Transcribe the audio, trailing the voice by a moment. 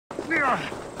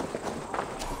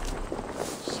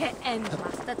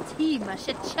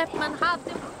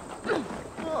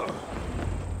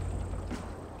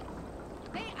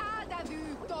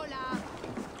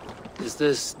Is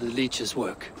this the Leech's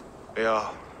work? Yeah.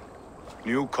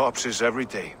 New corpses every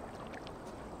day.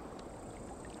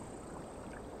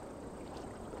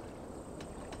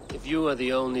 If you are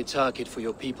the only target for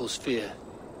your people's fear,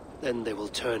 then they will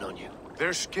turn on you.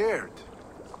 They're scared.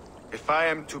 If I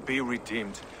am to be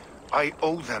redeemed, I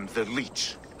owe them the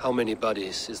Leech. How many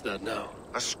bodies is that now?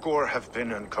 A score have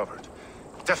been uncovered.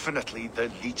 Definitely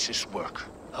the Leech's work.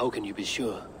 How can you be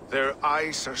sure? Their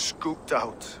eyes are scooped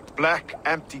out. Black,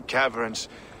 empty caverns.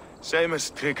 Same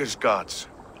as Trigger's gods.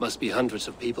 Must be hundreds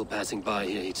of people passing by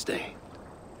here each day.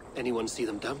 Anyone see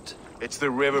them dumped? It's the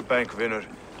riverbank, Vinner.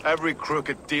 Every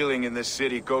crooked dealing in this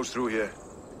city goes through here.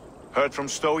 Heard from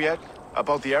Stowe yet?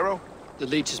 About the arrow? The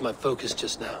Leech is my focus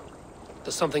just now.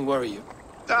 Does something worry you?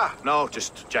 Ah, no,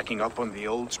 just checking up on the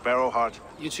old Sparrowheart.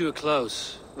 You two are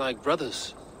close, like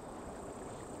brothers.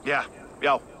 Yeah.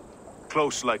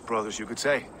 Close like brothers, you could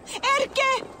say.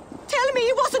 Erke! Tell me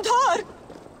it wasn't her!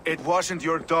 It wasn't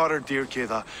your daughter, dear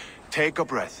Kida. Take a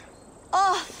breath.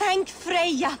 Oh, thank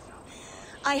Freya.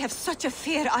 I have such a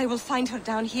fear I will find her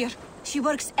down here. She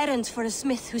works errands for a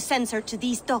smith who sends her to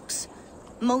these docks.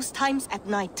 Most times at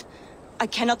night. I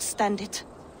cannot stand it.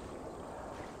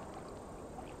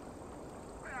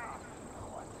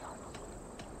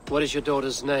 What is your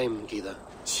daughter's name, Gida?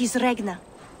 She's Regna.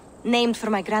 Named for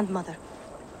my grandmother.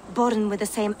 Born with the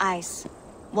same eyes.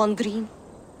 One green,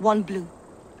 one blue.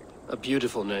 A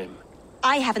beautiful name.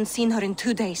 I haven't seen her in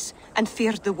 2 days, and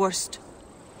feared the worst.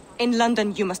 In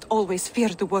London, you must always fear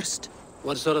the worst.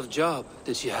 What sort of job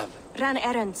did she have? Ran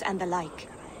errands and the like.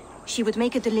 She would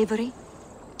make a delivery,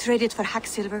 trade it for hack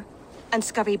silver, and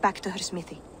scurry back to her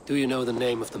smithy. Do you know the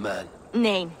name of the man?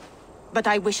 Name. But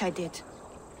I wish I did.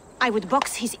 I would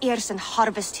box his ears and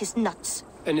harvest his nuts.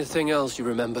 Anything else you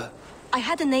remember? I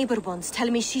had a neighbor once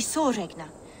tell me she saw Regna,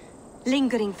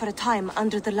 lingering for a time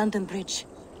under the London Bridge.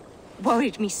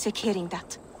 Worried me sick hearing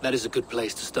that. That is a good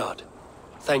place to start.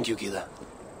 Thank you, Gila.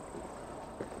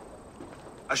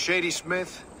 A shady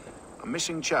smith, a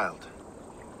missing child.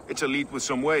 It's a lead with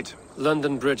some weight.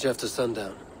 London Bridge after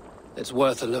sundown. It's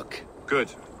worth a look. Good.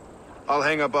 I'll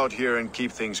hang about here and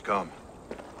keep things calm.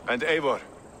 And Eivor,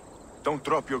 don't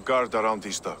drop your guard around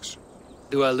these docks.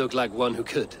 Do I look like one who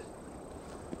could?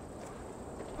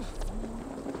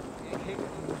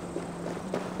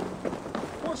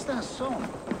 What's that song?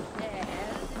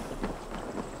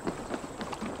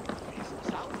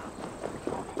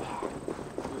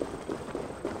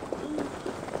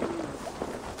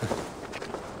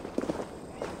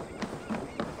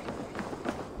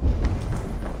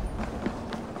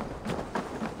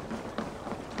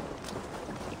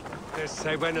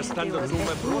 Sei buena stando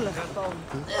blume brockan.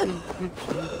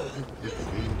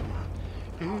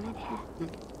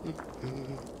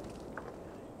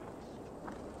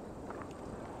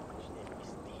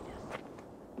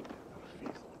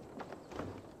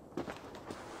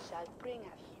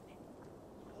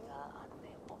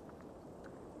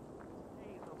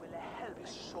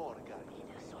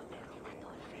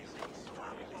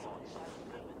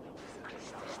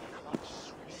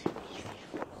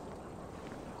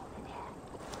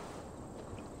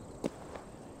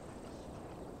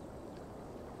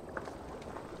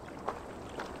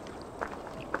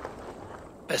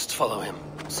 Best follow him,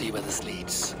 see where this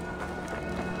leads.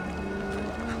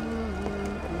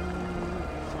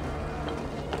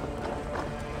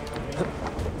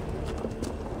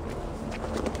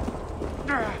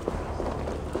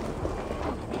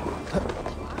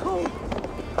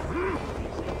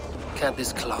 Can't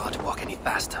this clod walk any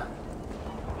faster?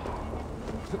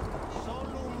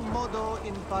 Solum modo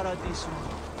in paradisum.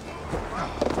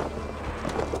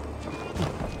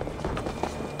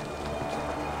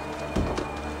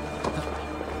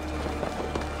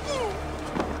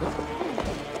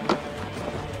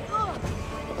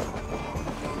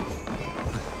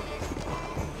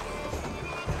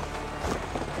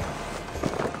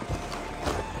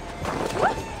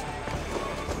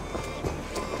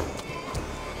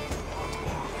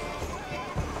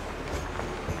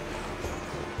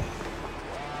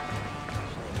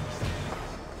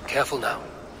 Careful now.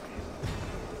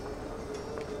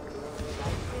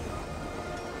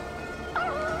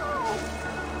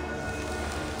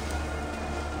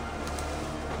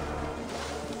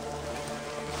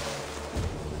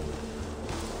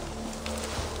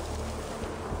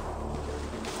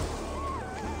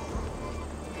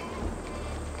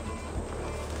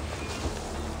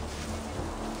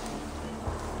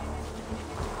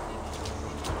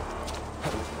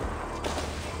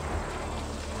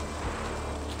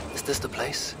 Is this the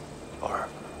place? Or...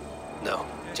 no,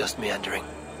 just meandering.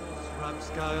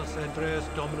 Rapscales Andreas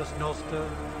Dominus Noster,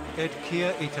 et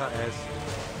Kier ita est.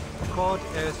 Quod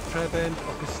est trebent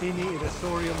officini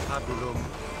irresorium tabulum,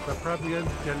 reprebiant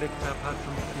delicta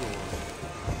patrum tuum.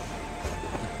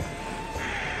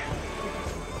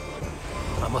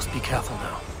 I must be careful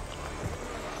now.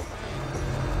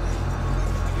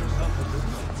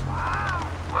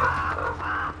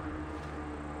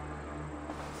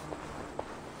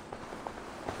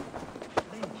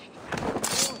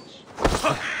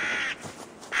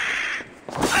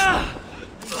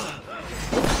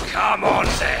 Come on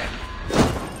then!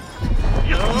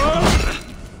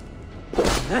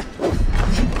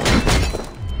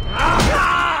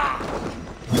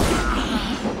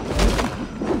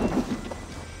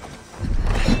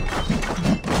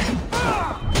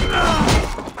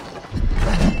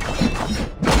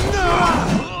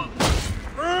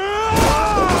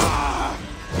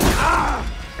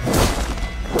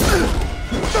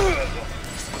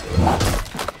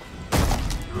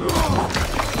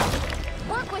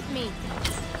 Work with me.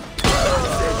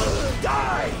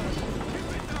 Die!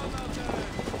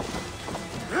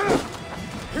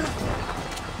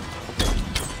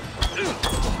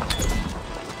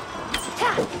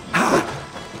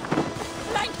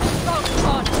 Flank the strong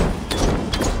pod.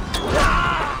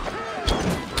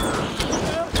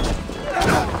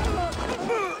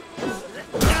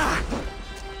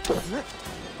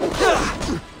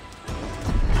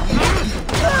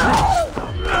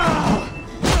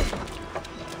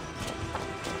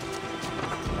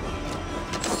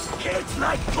 It's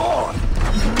like corn!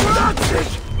 That's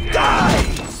it! Die!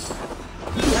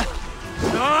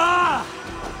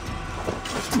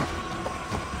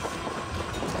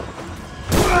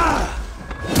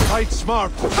 Fight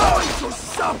smart! Going to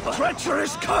suffer!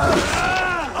 Treacherous curse!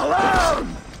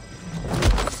 Alarm!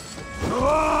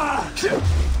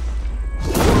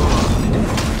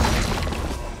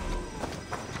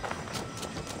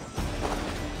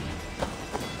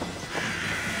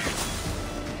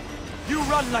 You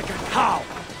run like a cow!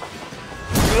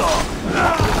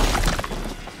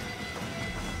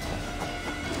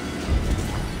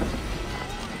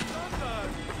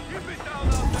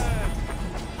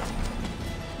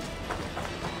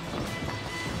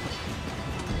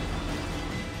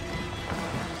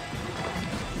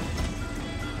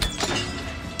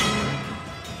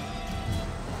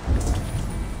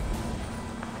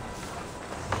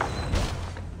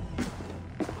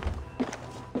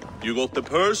 You got the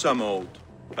purse I'm owed?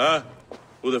 Huh?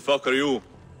 Who the fuck are you?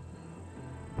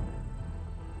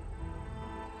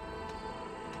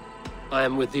 I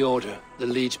am with the Order. The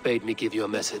Leech bade me give you a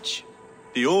message.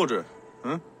 The Order?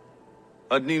 Huh?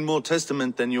 I'd need more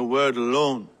testament than your word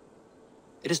alone.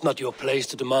 It is not your place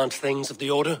to demand things of the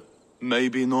Order.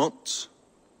 Maybe not.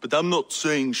 But I'm not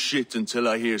saying shit until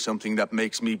I hear something that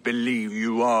makes me believe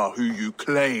you are who you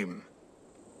claim.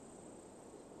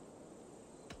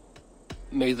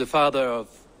 May the Father of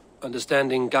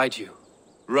Understanding guide you.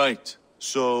 Right.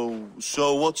 So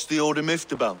what's the Order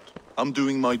miffed about? I'm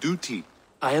doing my duty.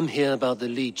 I am here about the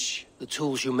Leech. The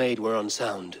tools you made were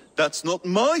unsound. That's not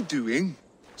my doing.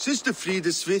 Sister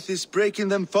Frida Smith is breaking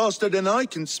them faster than I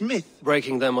can smith.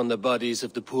 Breaking them on the bodies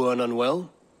of the poor and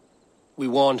unwell? We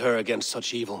warned her against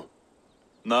such evil.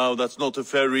 No, that's not a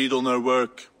fair read on her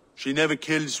work. She never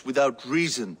kills without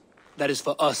reason. That is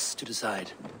for us to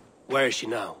decide. Where is she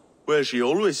now? Where she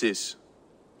always is.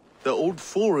 The old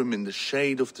forum in the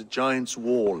shade of the Giant's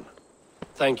Wall.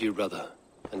 Thank you, brother.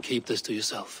 And keep this to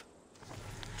yourself.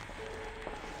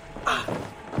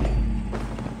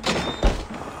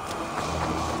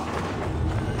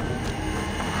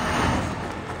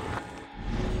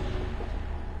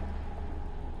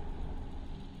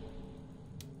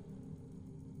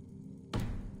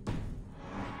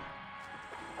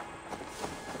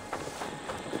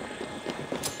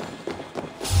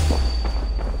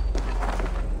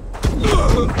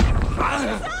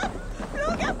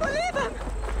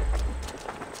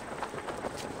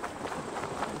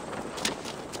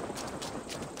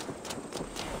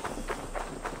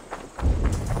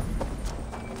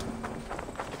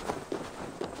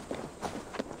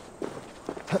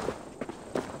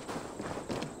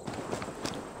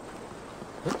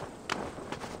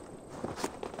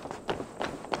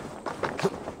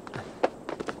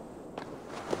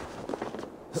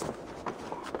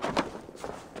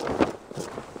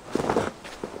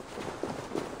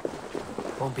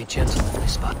 Won't be gentle if they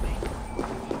spot me.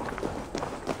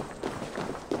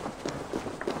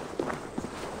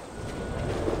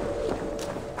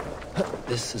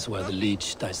 This is where the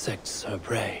Leech dissects her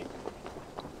prey.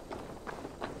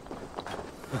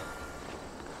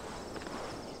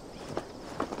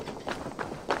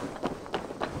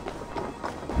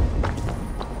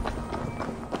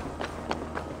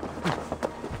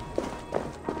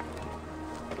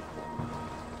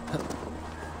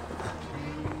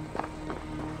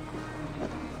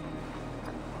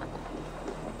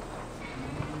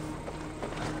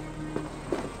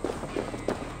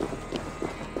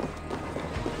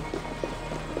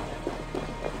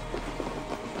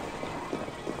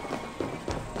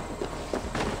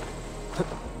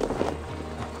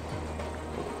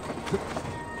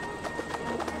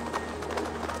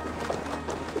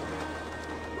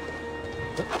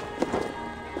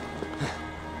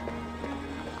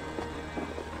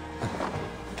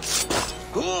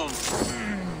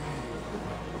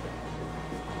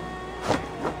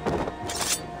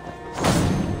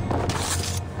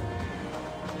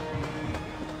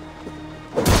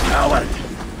 Coward!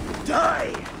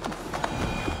 Die!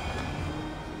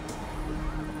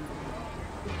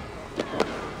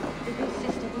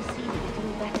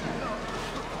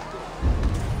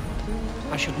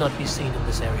 I should not be seen in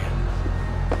this area.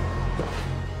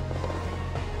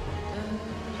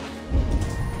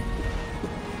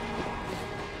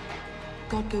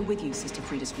 God go with you, Sister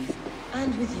Friedesmith.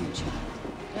 And with you, child.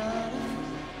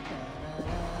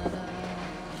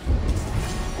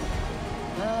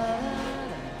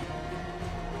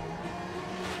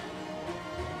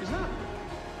 Is that?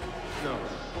 No.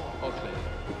 Okay.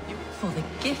 For the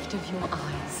gift of your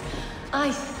eyes,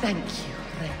 I thank you,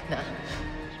 Ragnar.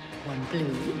 One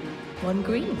blue, one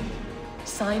green.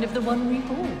 Sign of the one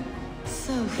reborn.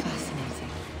 So fascinating.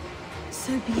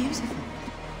 So beautiful.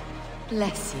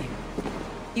 Bless you.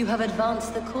 You have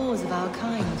advanced the cause of our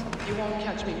kind. You won't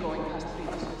catch me going past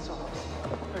Frida's with socks.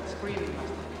 Heard screaming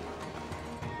past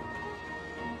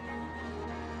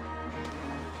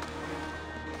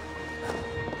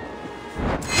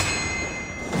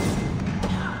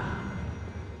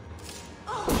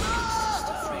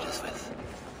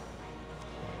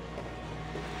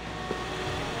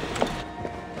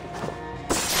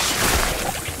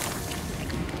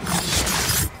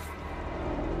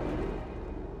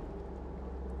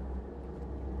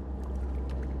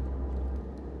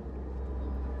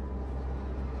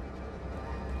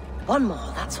One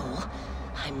more, that's all.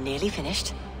 I'm nearly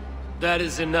finished. That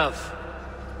is enough.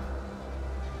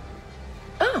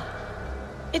 Oh,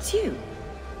 it's you.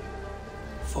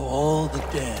 For all the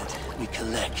dead we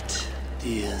collect,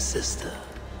 dear sister,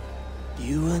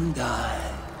 you and I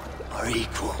are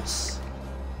equals.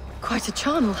 Quite a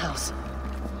charnel house.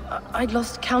 I'd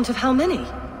lost count of how many.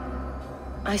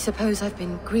 I suppose I've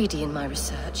been greedy in my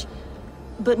research,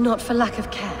 but not for lack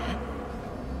of care.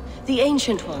 The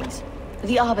ancient ones,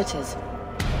 the arbiters,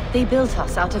 they built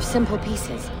us out of simple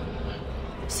pieces.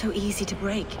 So easy to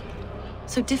break,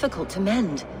 so difficult to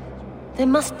mend. There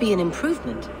must be an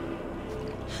improvement.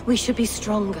 We should be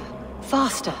stronger,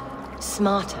 faster,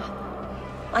 smarter.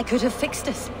 I could have fixed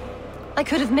us. I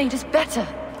could have made us better.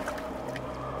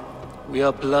 We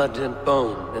are blood and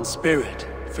bone and spirit,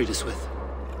 Friedesmith.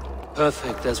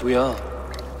 Perfect as we are.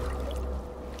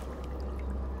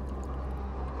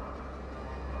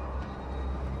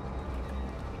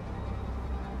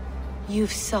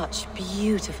 You've such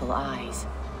beautiful eyes.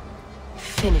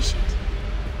 Finish it,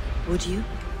 would you?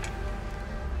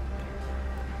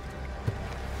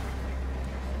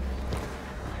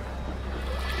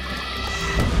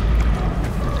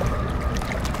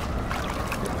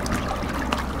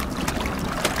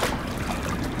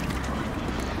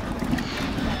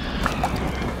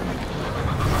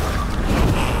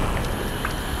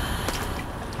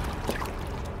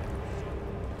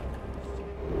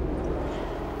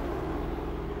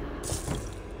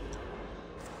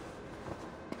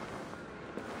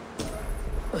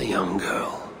 A young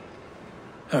girl.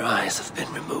 Her eyes have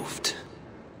been removed.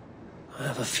 I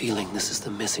have a feeling this is the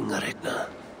missing Ragnar.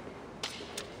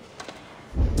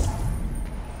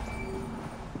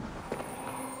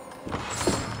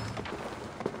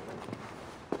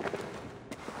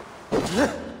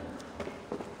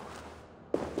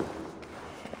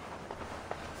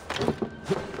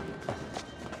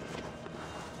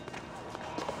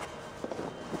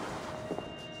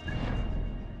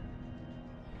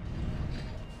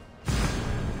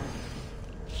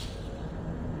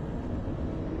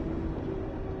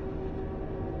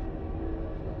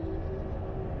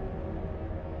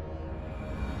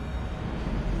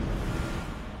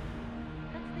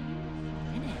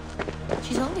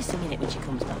 She's always singing it when she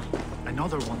comes by.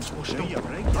 Another one's washed up.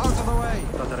 Out of the way!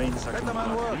 Let the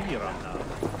man work!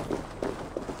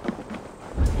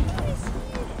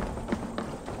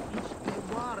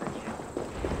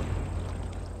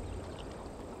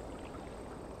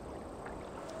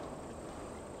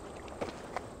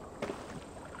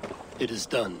 It is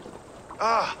done.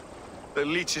 Ah! The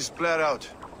leech is bled out.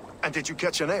 And did you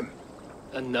catch a name?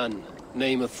 A nun.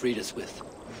 Name of Friedesmith.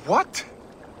 What?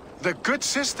 The good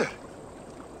sister?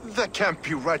 That can't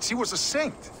be right. She was a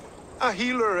saint. A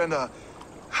healer and a...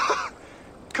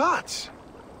 Gods!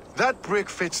 That brick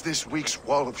fits this week's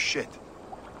wall of shit.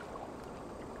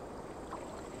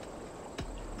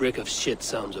 Brick of shit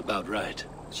sounds about right.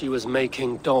 She was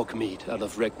making dog meat out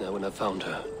of Ragnar when I found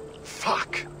her.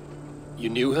 Fuck! You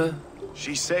knew her?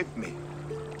 She saved me.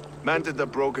 Mended the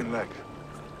broken leg.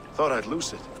 Thought I'd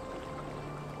lose it.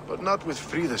 But not with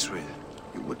Friedesmith.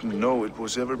 You wouldn't know it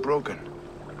was ever broken.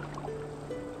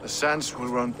 The sands will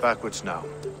run backwards now.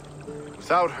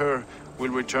 Without her,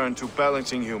 we'll return to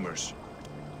balancing humors.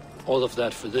 All of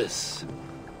that for this.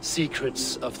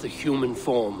 Secrets of the human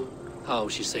form. How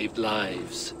she saved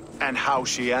lives. And how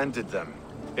she ended them.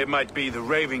 It might be the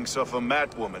ravings of a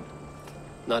madwoman.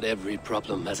 Not every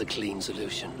problem has a clean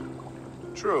solution.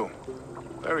 True.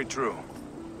 Very true.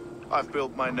 I've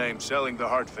built my name selling the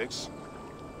heart fix.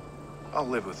 I'll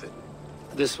live with it.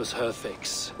 This was her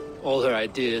fix. All her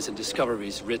ideas and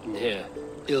discoveries written here.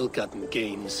 Ill-gotten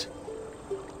gains.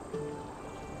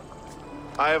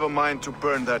 I have a mind to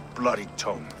burn that bloody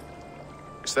tome.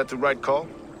 Is that the right call?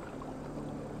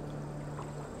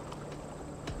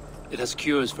 It has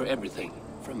cures for everything,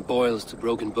 from boils to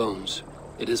broken bones.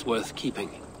 It is worth keeping.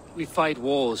 We fight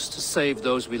wars to save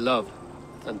those we love,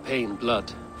 and pay in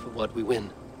blood for what we win.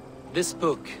 This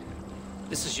book,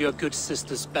 this is your good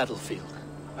sister's battlefield.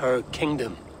 Her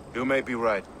kingdom. You may be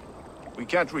right. We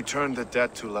can't return the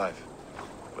dead to life.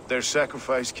 But their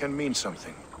sacrifice can mean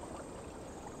something.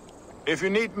 If you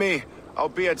need me, I'll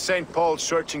be at St. Paul's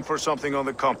searching for something on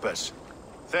the compass.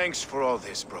 Thanks for all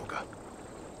this, Broga.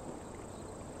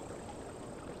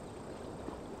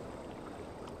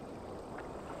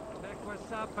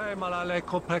 Sape malale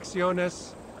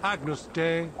complexiones, agnus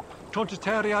Dei,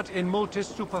 tontiteriat in multis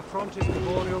super frontis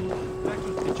laborium,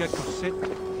 lectus dejectus sit,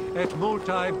 et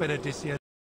multae benedicient.